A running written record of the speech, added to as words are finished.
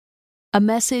A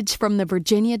message from the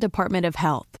Virginia Department of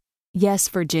Health. Yes,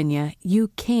 Virginia, you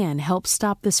can help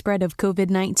stop the spread of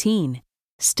COVID-19.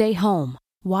 Stay home,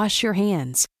 wash your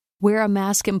hands, wear a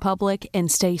mask in public,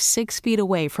 and stay 6 feet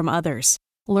away from others.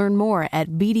 Learn more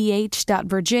at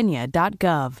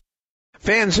bdh.virginia.gov.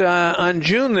 Fans, on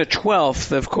June the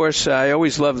 12th, of course, I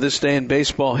always love this day in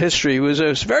baseball history. It was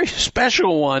a very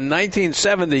special one,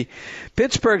 1970.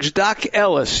 Pittsburgh's Dock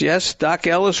Ellis, yes, Dock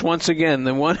Ellis once again,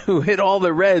 the one who hit all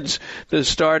the Reds to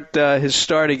start his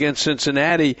start against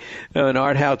Cincinnati. And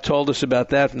Art Howe told us about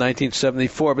that in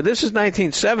 1974. But this is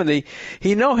 1970.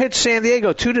 He no-hit San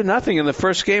Diego 2-0 in the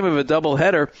first game of a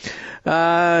doubleheader.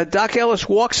 Dock Ellis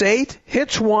walks 8,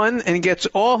 hits 1, and gets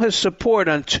all his support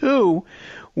on 2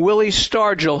 Willie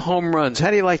Stargell home runs. How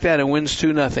do you like that? And wins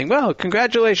 2-0. Well,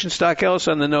 congratulations, Dock Ellis,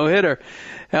 on the no-hitter.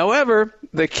 However,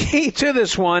 the key to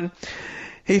this one,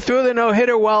 he threw the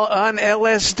no-hitter while on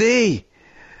LSD.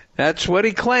 That's what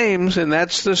he claims, and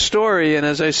that's the story. And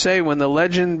as I say, when the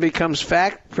legend becomes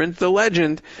fact, print the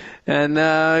legend. And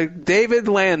David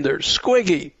Landers,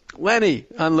 Squiggy, Lenny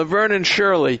on Laverne and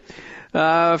Shirley,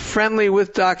 friendly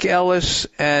with Dock Ellis,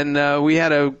 and we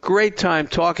had a great time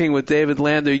talking with David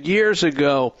Lander years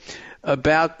ago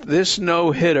about this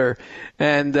no-hitter.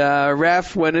 And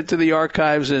Raf went into the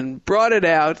archives and brought it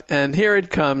out, and here it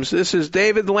comes. This is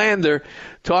David Lander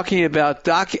talking about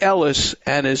Dock Ellis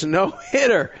and his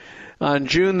no-hitter on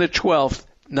June the 12th,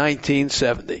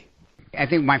 1970. I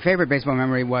think my favorite baseball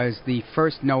memory was the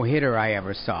first no-hitter I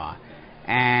ever saw.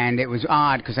 And it was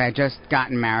odd because I had just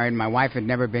gotten married. My wife had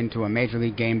never been to a Major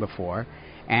League game before.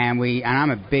 And I'm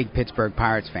a big Pittsburgh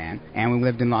Pirates fan. And we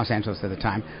lived in Los Angeles at the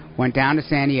time. Went down to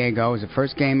San Diego. It was the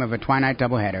first game of a twilight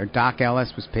doubleheader. Dock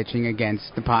Ellis was pitching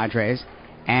against the Padres.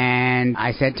 And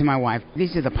I said to my wife,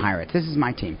 these are the Pirates. This is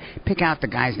my team. Pick out the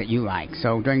guys that you like.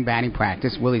 So during batting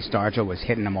practice, Willie Stargell was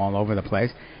hitting them all over the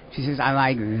place. She says, I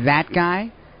like that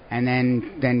guy. And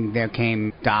then there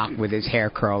came Doc with his hair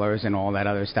curlers and all that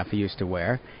other stuff he used to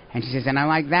wear. And she says, and I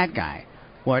like that guy.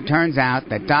 Well, it turns out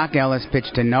that Dock Ellis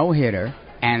pitched a no-hitter,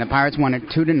 and the Pirates won it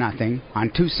 2-0 on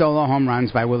 2 solo home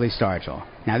runs by Willie Stargell.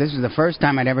 Now, this was the first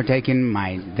time I'd ever taken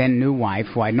my then-new wife,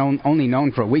 who I'd only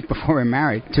known for a week before we were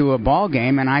married, to a ball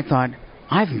game, and I thought,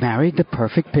 I've married the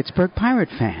perfect Pittsburgh Pirate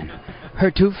fan. Her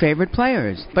 2 favorite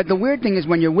players. But the weird thing is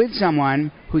when you're with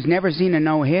someone who's never seen a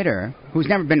no-hitter, who's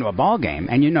never been to a ball game,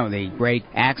 and you know the great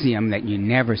axiom that you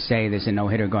never say there's a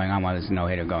no-hitter going on while there's a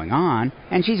no-hitter going on,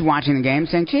 and she's watching the game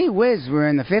saying, gee whiz, we're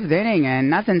in the 5th inning and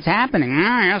nothing's happening.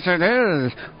 Yes, it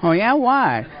is. Oh, yeah,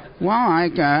 what? Well, I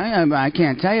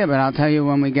can't tell you, but I'll tell you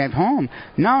when we get home.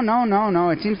 No.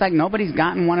 It seems like nobody's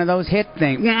gotten one of those hit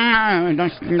things.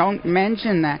 Don't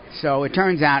mention that. So it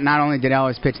turns out not only did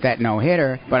Ellis pitch that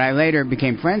no-hitter, but I later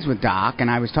became friends with Doc,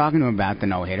 and I was talking to him about the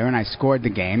no-hitter, and I scored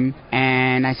the game.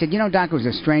 And I said, Doc, it was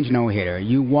a strange no-hitter.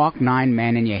 You walked 9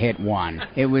 men and you hit 1.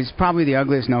 It was probably the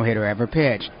ugliest no-hitter ever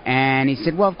pitched. And he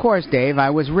said, well, of course, Dave, I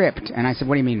was ripped. And I said,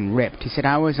 what do you mean ripped? He said,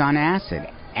 I was on acid.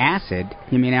 Acid?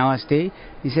 You mean LSD?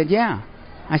 He said, yeah.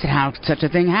 I said, how could such a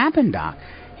thing happen, Doc?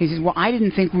 He says, well, I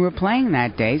didn't think we were playing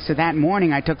that day, so that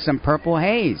morning I took some purple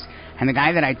haze. And the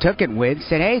guy that I took it with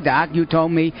said, hey, Doc, you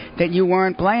told me that you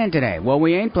weren't playing today. Well,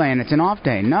 we ain't playing. It's an off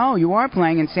day. No, you are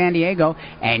playing in San Diego,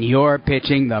 and you're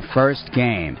pitching the first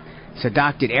game. So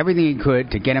Doc did everything he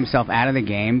could to get himself out of the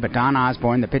game, but Don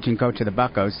Osborne, the pitching coach of the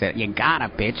Buccos, said, you gotta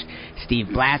pitch. Steve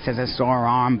Blass has a sore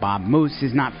arm. Bob Moose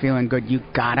is not feeling good. You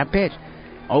gotta pitch.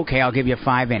 Okay, I'll give you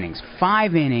 5 innings.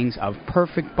 5 innings of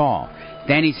perfect ball.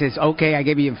 Then he says, okay, I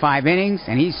give you 5 innings,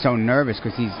 and he's so nervous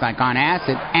because he's like on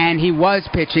acid, and he was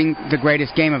pitching the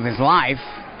greatest game of his life.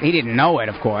 He didn't know it,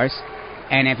 of course.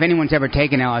 And if anyone's ever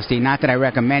taken LSD, not that I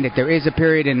recommend it, there is a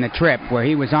period in the trip where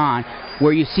he was on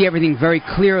where you see everything very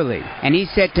clearly. And he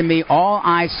said to me, all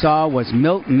I saw was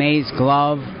Milt May's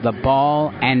glove, the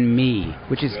ball, and me,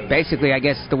 which is basically, I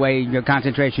guess, the way your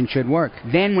concentration should work.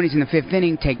 Then when he's in the 5th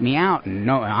inning, take me out. And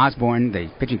Osborne,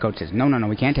 the pitching coach, says, no,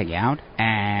 we can't take you out.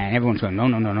 And everyone's going, no,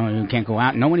 you can't go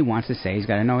out. Nobody wants to say he's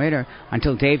got a no-hitter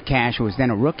until Dave Cash, who was then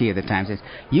a rookie at the time, says,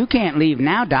 you can't leave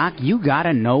now, Doc. You got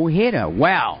a no-hitter.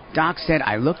 Well, Doc said,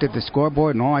 I looked at the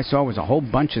scoreboard and all I saw was a whole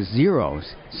bunch of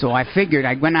zeros. So I figured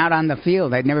I went out on the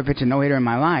field. I'd never pitched a no-hitter in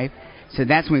my life. So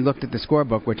that's when we looked at the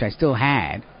scorebook, which I still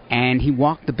had. And he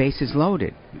walked the bases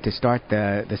loaded to start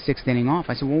the 6th inning off.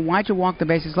 I said, well, why'd you walk the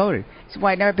bases loaded? He said,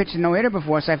 well, I'd never pitched a no-hitter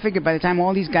before, so I figured by the time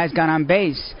all these guys got on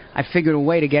base, I figured a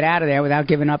way to get out of there without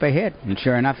giving up a hit. And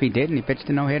sure enough, he did, and he pitched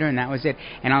a no-hitter, and that was it.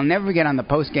 And I'll never forget on the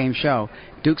post-game show,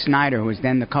 Duke Snyder, who was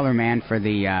then the color man for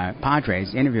the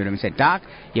Padres, interviewed him and said, Doc,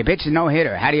 you pitched a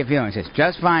no-hitter. How do you feel? And he says,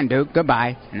 just fine, Duke.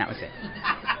 Goodbye. And that was it.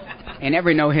 in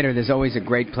every no-hitter, there's always a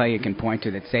great play you can point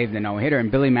to that saved the no-hitter,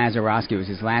 and Billy Mazeroski was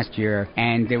his last year,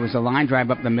 and there was a line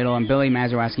drive up the middle, and Billy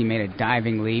Mazeroski made a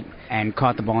diving leap and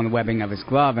caught the ball in the webbing of his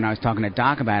glove, and I was talking to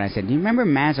Doc about it. I said, do you remember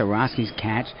Mazeroski's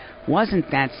catch? Wasn't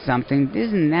that something?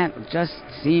 Doesn't that just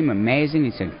seem amazing?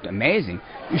 He said, amazing?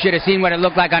 You should have seen what it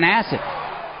looked like on acid.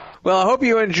 Well, I hope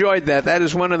you enjoyed that. That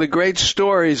is one of the great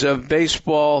stories of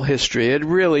baseball history. It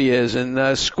really is. And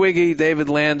Squiggy, David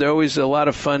Land, always a lot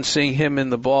of fun seeing him in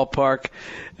the ballpark,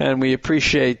 and we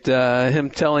appreciate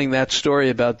him telling that story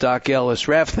about Dock Ellis.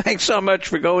 Raph, thanks so much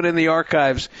for going in the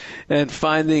archives and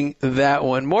finding that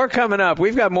one. More coming up.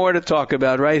 We've got more to talk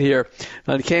about right here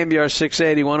on KMBR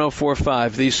 680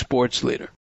 1045, the Sports Leader.